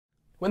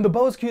When the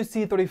Bose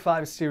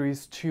QC35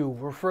 Series 2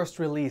 were first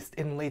released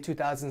in late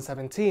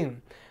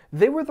 2017,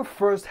 they were the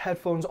first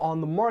headphones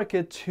on the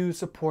market to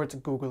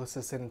support Google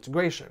Assistant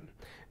integration.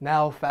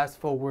 Now fast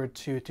forward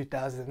to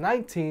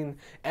 2019,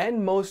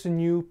 and most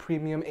new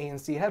premium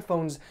ANC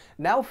headphones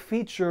now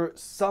feature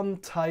some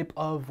type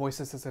of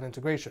voice assistant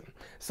integration.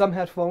 Some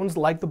headphones,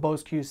 like the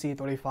Bose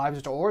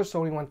QC35s or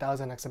Sony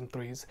 1000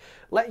 XM3s,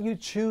 let you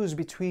choose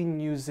between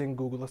using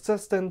Google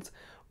Assistant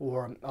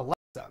or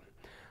Alexa.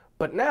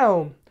 But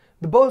now,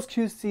 the Bose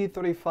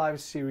QC35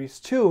 Series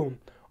 2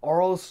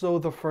 are also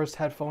the first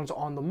headphones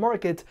on the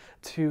market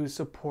to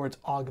support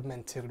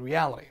augmented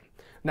reality.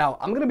 Now,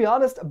 I'm gonna be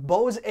honest,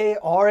 Bose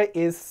AR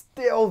is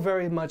still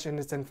very much in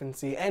its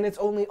infancy, and it's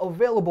only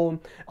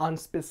available on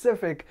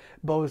specific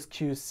Bose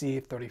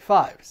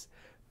QC35s.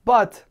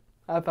 But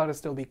I thought it'd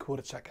still be cool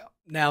to check out.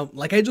 Now,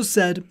 like I just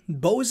said,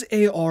 Bose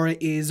AR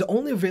is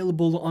only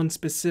available on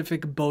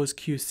specific Bose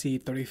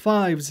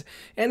QC35s,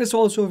 and it's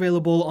also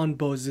available on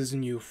Bose's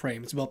new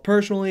frames. Well,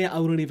 personally, I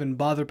wouldn't even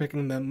bother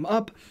picking them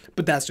up,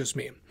 but that's just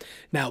me.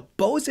 Now,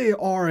 Bose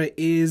AR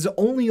is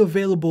only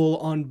available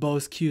on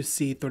Bose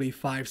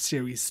QC35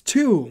 Series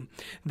 2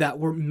 that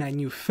were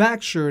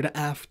manufactured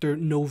after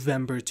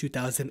November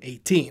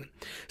 2018.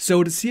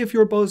 So to see if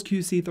your Bose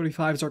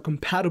QC35s are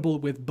compatible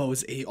with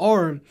Bose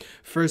AR,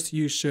 first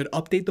you should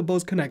update the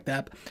Bose Connect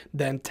app,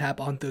 then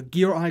tap on the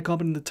gear icon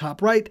in the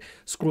top right,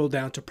 scroll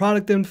down to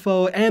product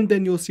info, and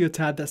then you'll see a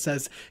tab that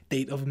says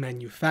date of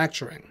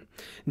manufacturing.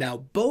 Now,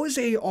 Bose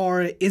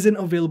AR isn't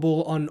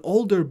available on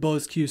older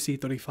Bose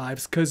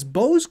QC35s because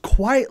Bose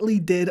quietly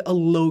did a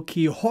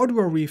low-key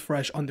hardware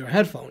refresh on their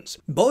headphones.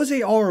 Bose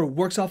AR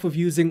works off of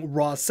using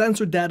raw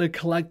sensor data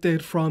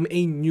collected from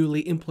a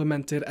newly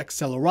implemented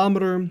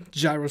accelerometer,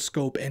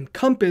 gyroscope, and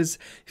compass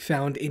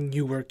found in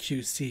newer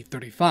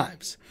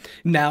QC35s.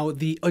 Now,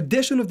 the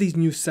addition of these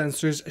new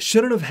sensors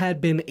shouldn't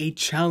have been a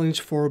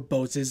challenge for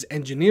Bose's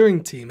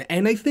engineering team,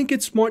 and I think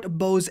it's smart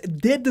Bose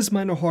did this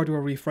minor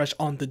hardware refresh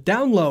on the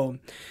down low,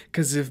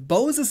 because if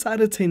Bose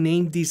decided to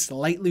name these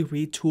slightly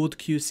retooled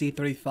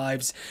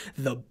QC35s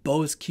the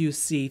Bose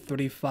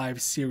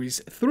QC35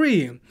 Series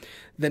 3,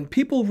 then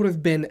people would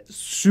have been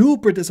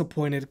super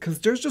disappointed because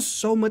there's just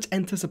so much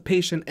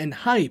anticipation and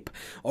hype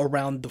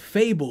around the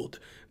fabled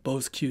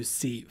Bose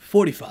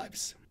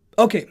QC45s.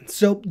 Okay,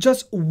 so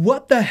just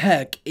what the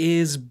heck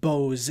is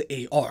Bose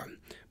AR?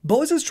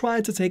 Bose is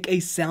trying to take a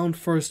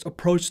sound-first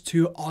approach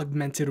to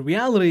augmented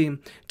reality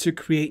to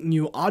create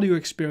new audio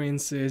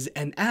experiences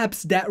and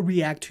apps that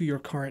react to your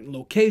current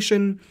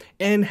location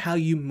and how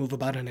you move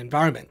about an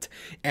environment.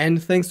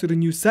 And thanks to the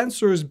new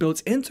sensors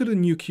built into the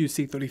new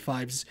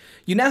QC35s,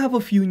 you now have a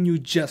few new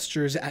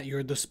gestures at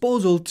your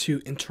disposal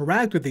to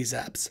interact with these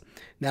apps.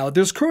 Now,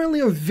 there's currently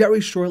a very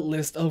short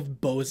list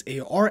of Bose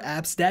AR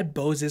apps that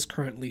Bose is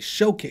currently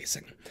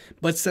showcasing,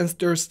 but since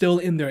they're still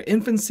in their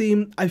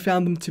infancy, I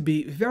found them to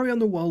be very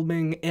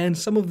underwhelming, and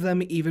some of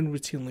them even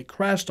routinely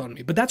crashed on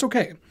me, but that's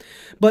okay.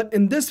 But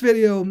in this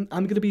video,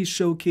 I'm going to be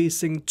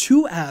showcasing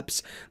two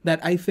apps that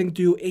I think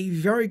do a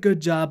very good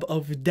job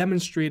of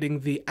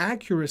demonstrating the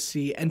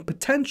accuracy and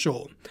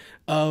potential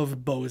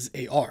of Bose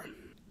AR.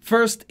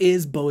 First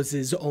is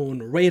Bose's own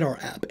Radar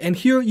app, and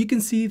here you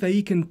can see that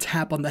you can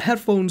tap on the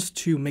headphones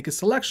to make a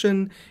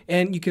selection,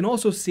 and you can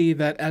also see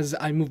that as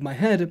I move my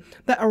head,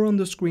 that arrow on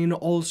the screen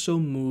also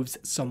moves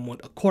somewhat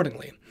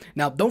accordingly.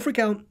 Now, don't freak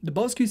out, the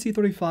Bose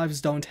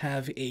QC35s don't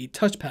have a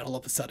touchpad all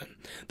of a sudden.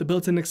 The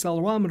built-in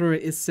accelerometer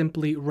is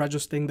simply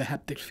registering the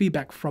haptic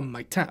feedback from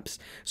my taps,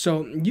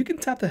 so you can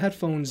tap the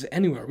headphones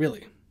anywhere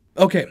really.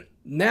 Okay,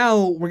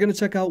 now we're going to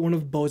check out one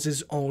of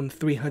Bose's own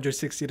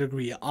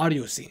 360-degree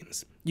audio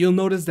scenes. You'll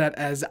notice that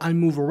as I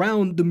move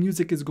around, the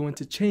music is going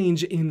to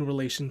change in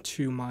relation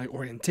to my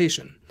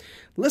orientation.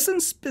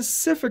 Listen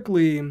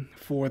specifically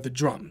for the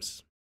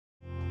drums.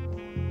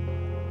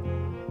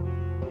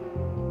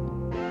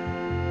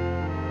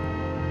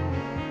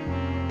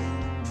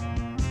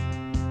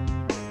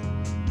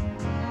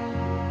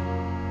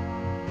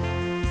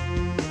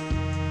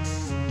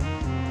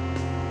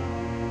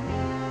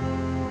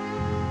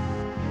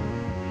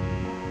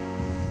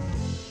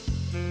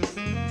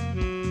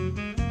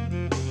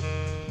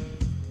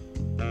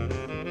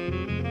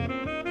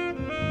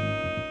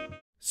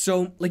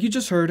 So, like you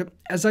just heard,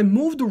 as I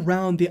moved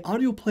around, the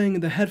audio playing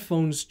in the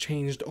headphones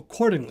changed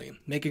accordingly,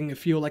 making it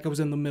feel like I was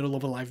in the middle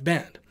of a live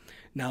band.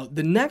 Now,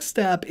 the next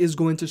step is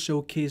going to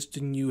showcase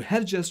the new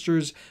head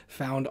gestures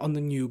found on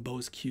the new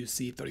Bose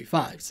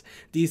QC35s.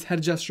 These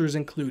head gestures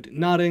include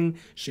nodding,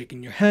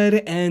 shaking your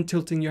head, and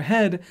tilting your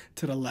head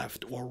to the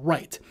left or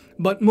right.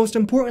 But most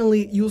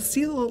importantly, you'll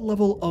see the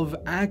level of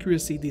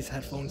accuracy these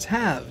headphones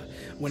have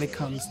when it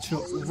comes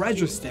to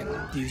registering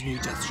these new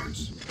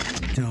gestures.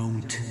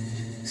 Don't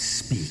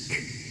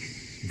speak.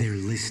 They're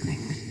listening.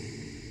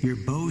 Your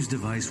Bose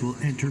device will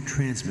enter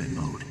transmit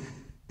mode.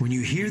 When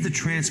you hear the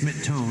transmit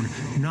tone,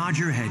 nod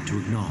your head to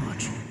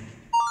acknowledge.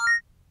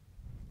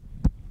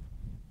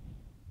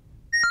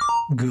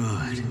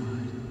 Good.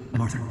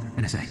 I'm Arthur,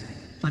 NSA.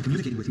 I'm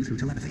communicating with you through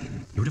telepathy.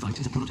 Your device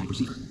is a prototype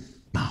receiver.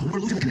 Now, we're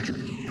losing the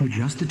connection. To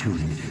adjust the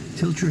tuning,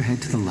 tilt your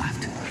head to the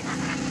left.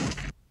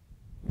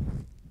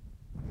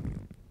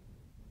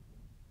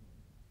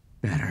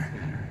 Better.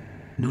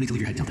 No need to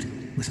leave your head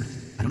tilted. Listen,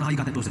 I don't know how you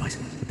got that Bose device,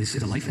 but this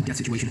is a life and death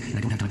situation, and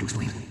I don't have time to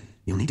explain.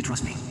 You'll need to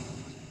trust me.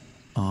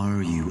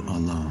 Are you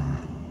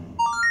alone?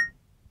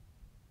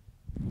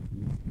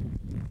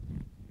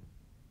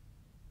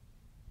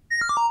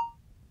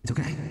 It's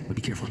okay, but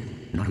be careful.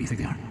 They're not who you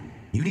think they are.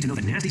 You need to know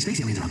that nasty space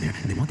aliens are out there,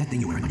 and they want that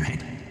thing you're wearing on your head.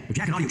 Their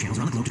jack and audio channels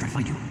are on the globe to try to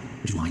find you,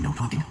 which is why no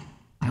talking.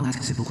 I'll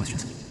ask simple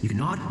questions. You can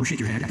nod or shake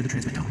your head after the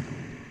transmit tone.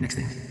 Next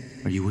thing,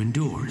 are you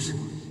indoors?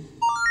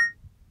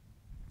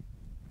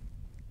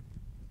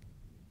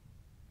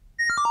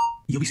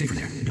 You'll be safer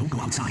there. Don't go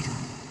outside.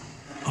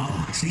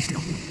 Uh-oh, stay still.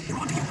 They're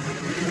on to you.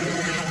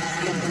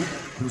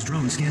 Those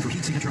drones scan for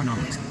heat signature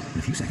anomalies. In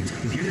a few seconds,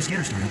 you'll hear their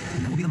scanner start up,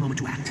 and that will be the moment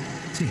to act.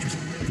 It's dangerous.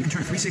 If you can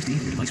turn a 360,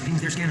 your device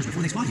pings their scanners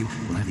before they spot you,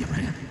 we'll have the upper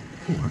hand.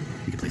 Or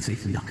you can play it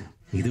safe and duck.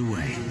 Either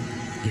way,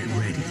 get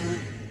ready.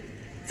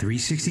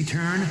 360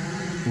 turn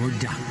or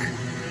duck.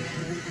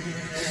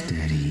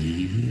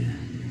 Steady.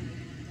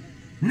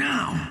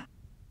 Now!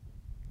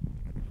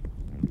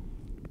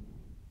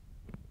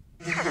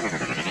 You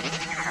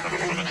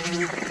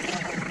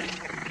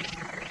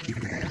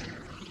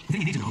think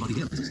you need to know about these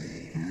details?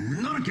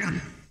 Not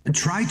again.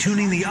 Try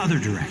tuning the other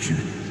direction.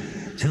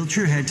 Tilt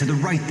your head to the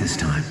right this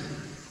time.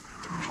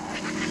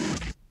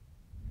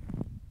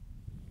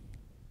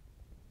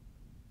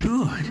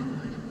 Good.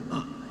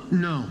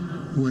 No,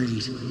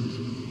 wait.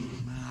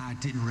 It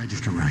didn't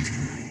register right.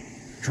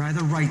 Try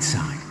the right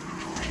side.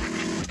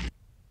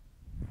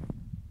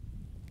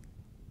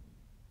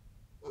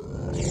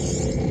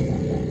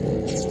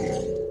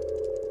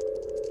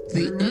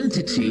 The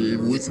entity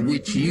with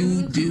which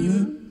you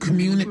do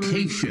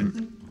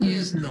communication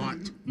is not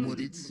what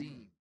it seems.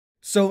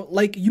 So,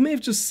 like you may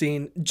have just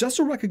seen,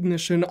 gesture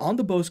recognition on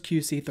the Bose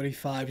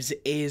QC35s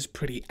is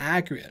pretty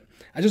accurate.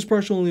 I just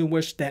personally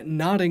wish that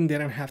nodding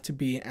didn't have to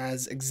be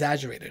as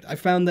exaggerated. I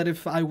found that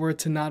if I were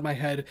to nod my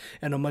head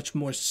in a much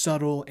more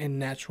subtle and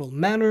natural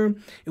manner,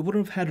 it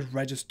wouldn't have had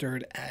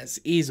registered as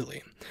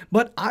easily.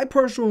 But I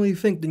personally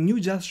think the new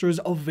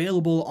gestures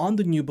available on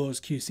the new Bose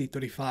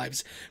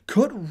QC35s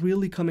could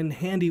really come in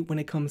handy when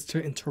it comes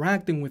to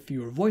interacting with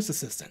your voice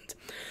assistant.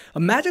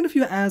 Imagine if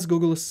you ask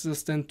Google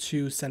Assistant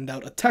to send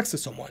out a text to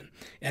someone,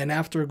 and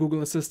after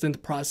Google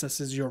Assistant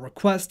processes your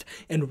request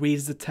and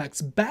reads the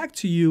text back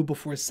to you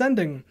before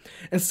sending,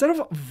 instead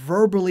of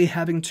verbally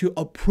having to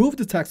approve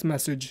the text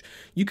message,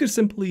 you could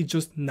simply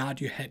just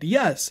nod your head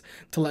yes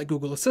to let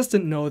Google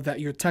Assistant know that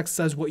your text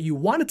says what you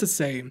want it to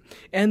say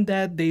and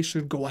that they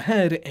should go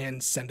ahead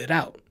and send it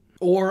out.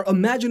 Or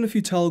imagine if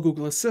you tell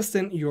Google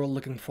Assistant you're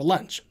looking for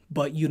lunch,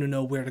 but you don't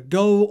know where to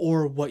go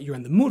or what you're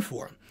in the mood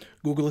for.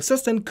 Google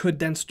Assistant could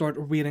then start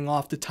reading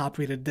off the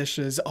top-rated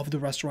dishes of the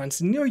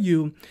restaurants near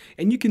you,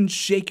 and you can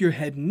shake your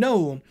head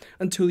no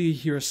until you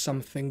hear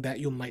something that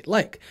you might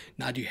like.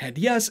 Nod your head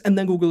yes, and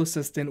then Google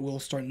Assistant will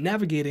start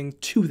navigating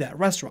to that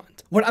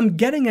restaurant. What I'm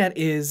getting at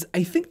is,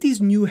 I think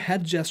these new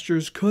head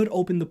gestures could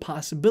open the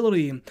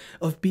possibility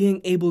of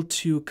being able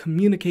to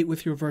communicate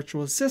with your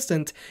virtual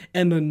assistant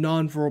in a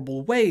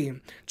non-verbal way,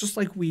 just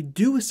like we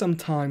do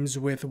sometimes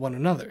with one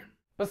another.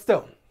 But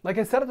still, like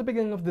I said at the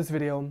beginning of this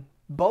video,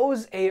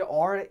 Bose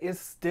AR is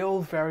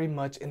still very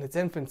much in its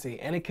infancy,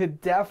 and it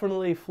could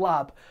definitely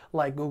flop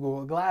like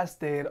Google Glass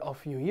did a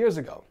few years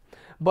ago.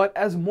 But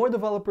as more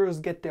developers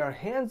get their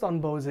hands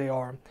on Bose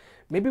AR,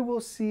 maybe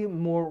we'll see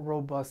more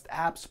robust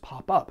apps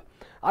pop up.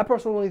 I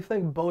personally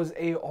think Bose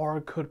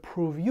AR could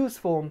prove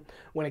useful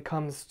when it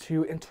comes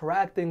to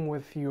interacting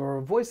with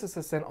your voice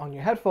assistant on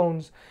your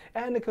headphones,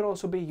 and it could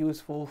also be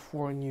useful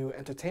for new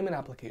entertainment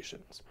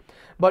applications.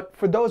 But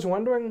for those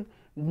wondering,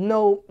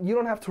 no, you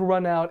don't have to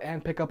run out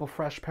and pick up a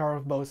fresh pair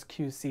of Bose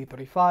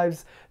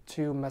QC35s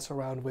to mess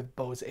around with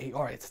Bose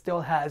AR. It still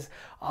has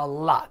a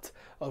lot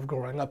of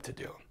growing up to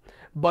do.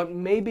 But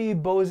maybe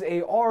Bose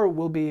AR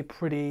will be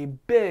pretty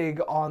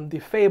big on the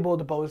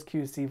fabled Bose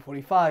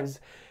QC45s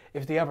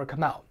if they ever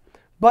come out.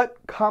 But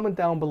comment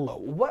down below,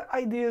 what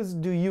ideas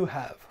do you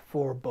have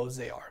for Bose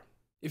AR?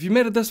 If you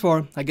made it this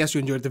far, I guess you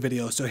enjoyed the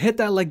video, so hit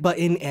that like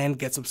button and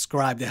get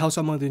subscribed. It helps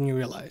out more than you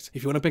realize.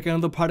 If you want to pick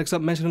another products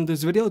up mentioned in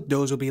this video,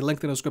 those will be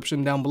linked in the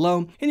description down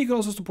below, and you can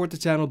also support the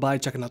channel by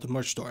checking out the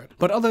merch store.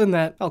 But other than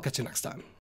that, I'll catch you next time.